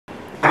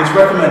It's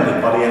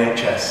recommended by the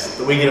NHS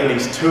that we get at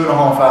least 2.5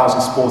 hours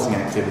of sporting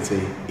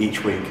activity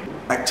each week.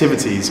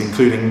 Activities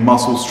including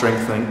muscle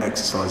strengthening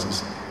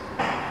exercises.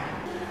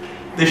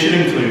 This should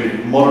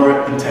include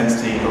moderate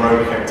intensity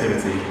aerobic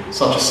activity,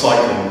 such as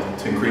cycling,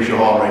 to increase your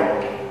heart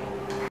rate.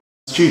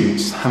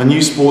 Students have a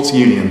new sports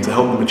union to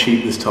help them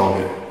achieve this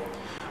target.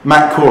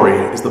 Matt Corey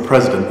is the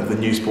president of the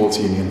new sports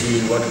union.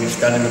 What we've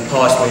done in the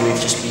past, where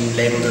we've just been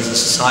labelled as a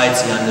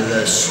society under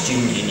the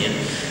student union,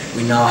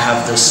 we now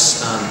have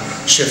this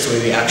shift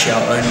where we actually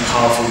our own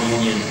powerful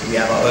union. We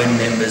have our own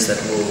members that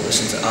will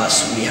listen to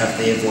us. We have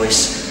their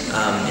voice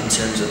in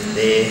terms of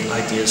their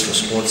ideas for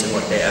sports and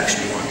what they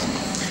actually want.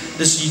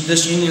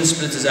 This union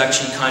split has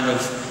actually kind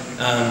of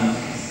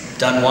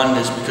done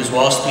wonders, because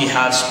whilst we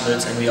have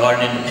split and we are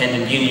an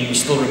independent union, we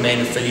still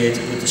remain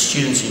affiliated with the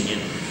students' union.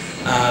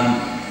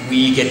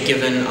 We get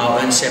given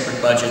our own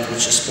separate budget,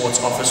 which the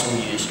sports office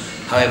will use.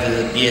 However,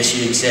 the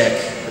BSU exec,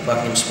 the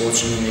Buckingham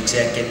Sports Union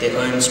exec, get their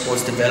own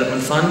sports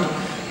development fund,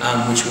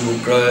 which we will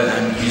grow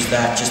and use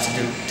that just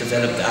to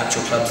develop the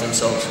actual clubs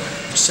themselves.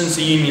 Since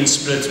the union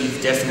split, we've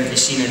definitely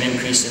seen an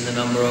increase in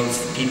the number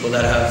of people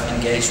that have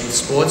engaged with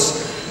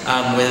sports.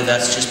 Whether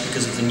that's just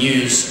because of the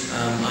news,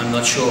 I'm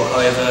not sure.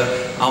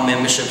 However, our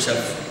memberships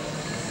have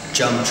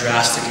jumped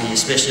drastically,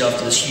 especially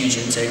after this huge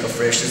intake of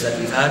freshers that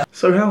we've had.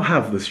 So how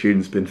have the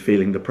students been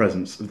feeling the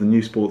presence of the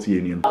new sports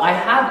union? I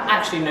have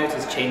actually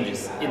noticed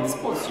changes in the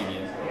sports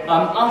union.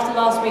 After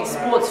last week's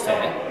sports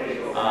fair,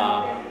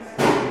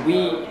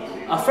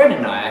 our friend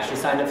and I actually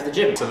signed up for the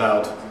gym. It's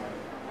allowed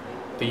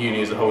the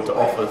union as a whole to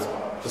offer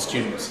the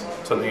students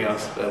something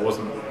else that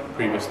wasn't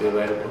previously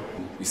available.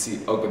 We see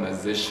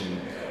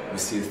organisation, we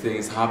see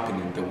things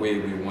happening the way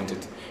we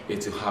wanted it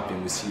to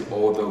happen. We see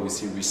order, we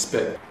see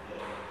respect.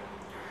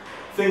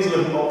 Things are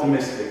looking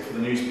optimistic for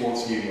the new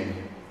sports union.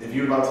 If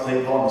you would like to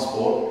take part in the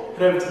sport,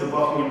 head over to the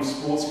Buckingham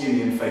Sports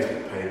Union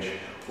Facebook page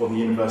or the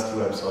university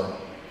website.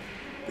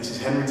 This is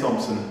Henry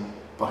Thompson,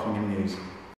 Buckingham News.